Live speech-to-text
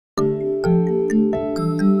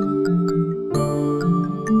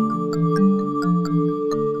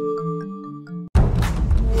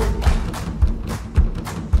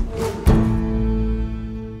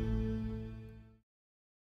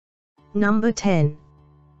Number 10.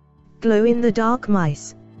 Glow-in-the-dark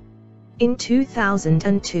mice. In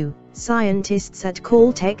 2002, scientists at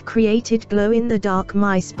Caltech created glow-in-the-dark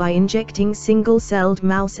mice by injecting single-celled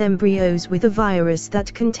mouse embryos with a virus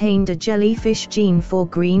that contained a jellyfish gene for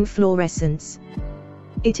green fluorescence.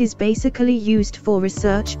 It is basically used for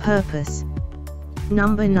research purpose.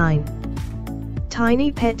 Number 9.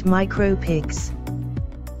 Tiny pet micro pigs.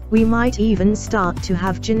 We might even start to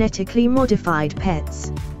have genetically modified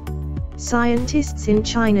pets. Scientists in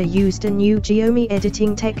China used a new GMO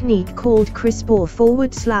editing technique called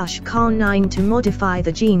CRISPR/Cas9 to modify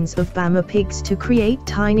the genes of Bama pigs to create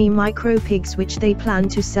tiny micro pigs which they plan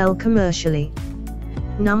to sell commercially.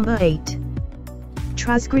 Number 8.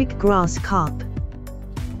 Transgenic grass carp.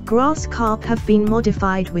 Grass carp have been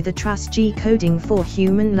modified with a Trans-G coding for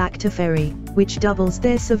human lactoferrin, which doubles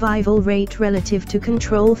their survival rate relative to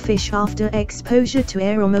control fish after exposure to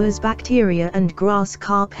Aeromonas bacteria and grass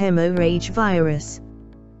carp hemorrhage virus.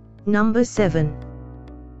 Number 7.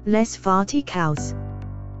 Less farty cows.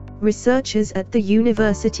 Researchers at the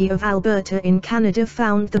University of Alberta in Canada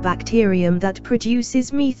found the bacterium that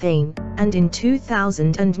produces methane, and in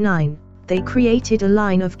 2009, they created a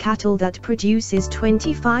line of cattle that produces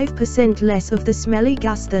 25% less of the smelly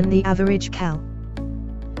gas than the average cow.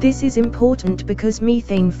 This is important because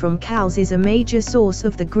methane from cows is a major source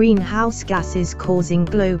of the greenhouse gases causing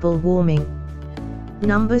global warming.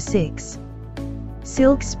 Number 6.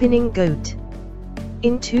 Silk spinning goat.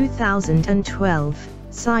 In 2012,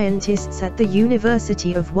 scientists at the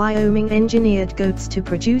University of Wyoming engineered goats to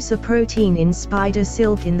produce a protein in spider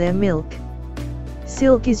silk in their milk.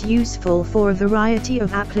 Silk is useful for a variety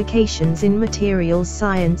of applications in materials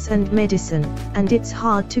science and medicine, and it's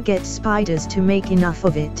hard to get spiders to make enough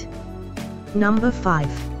of it. Number 5.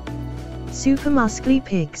 Super muscly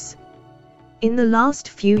pigs. In the last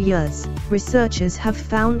few years, researchers have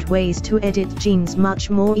found ways to edit genes much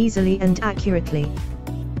more easily and accurately.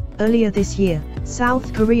 Earlier this year,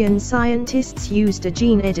 South Korean scientists used a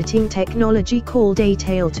gene editing technology called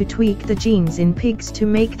A-tail to tweak the genes in pigs to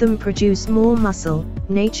make them produce more muscle,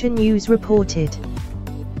 Nature News reported.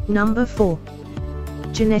 Number 4.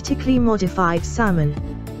 Genetically modified salmon.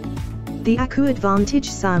 The AquaAdvantage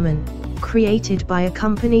salmon, created by a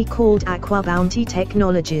company called AquaBounty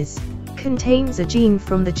Technologies, contains a gene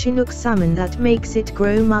from the Chinook salmon that makes it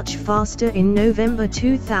grow much faster. In November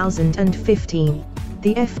 2015.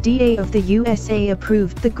 The FDA of the USA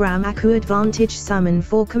approved the Gram AquaAdvantage salmon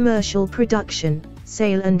for commercial production,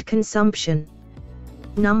 sale and consumption.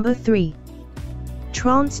 Number 3.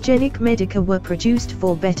 Transgenic medeka were produced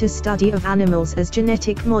for better study of animals as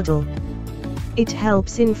genetic model. It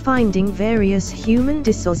helps in finding various human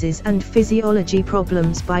diseases and physiology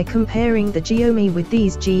problems by comparing the GMO with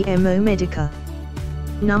these GMO medeka.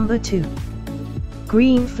 Number 2.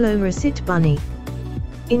 Green fluorescent bunny.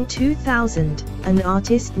 In 2000, an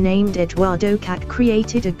artist named Eduardo Cac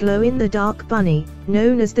created a glow-in-the-dark bunny,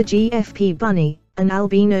 known as the GFP bunny, an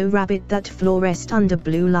albino rabbit that fluoresced under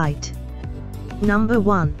blue light. Number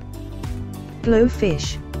 1.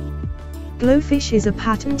 Glowfish. Glowfish is a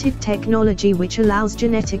patented technology which allows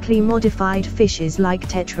genetically modified fishes like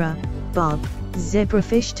tetra, barb,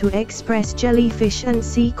 zebrafish to express jellyfish and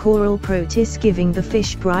sea coral protists, giving the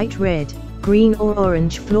fish bright red, green or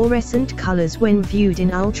orange fluorescent colors when viewed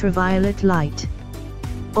in ultraviolet light.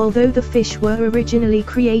 Although the fish were originally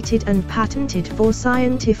created and patented for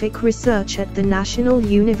scientific research at the National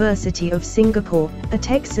University of Singapore, a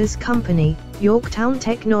Texas company, Yorktown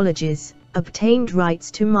Technologies, obtained rights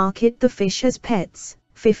to market the fish as pets.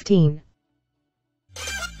 15.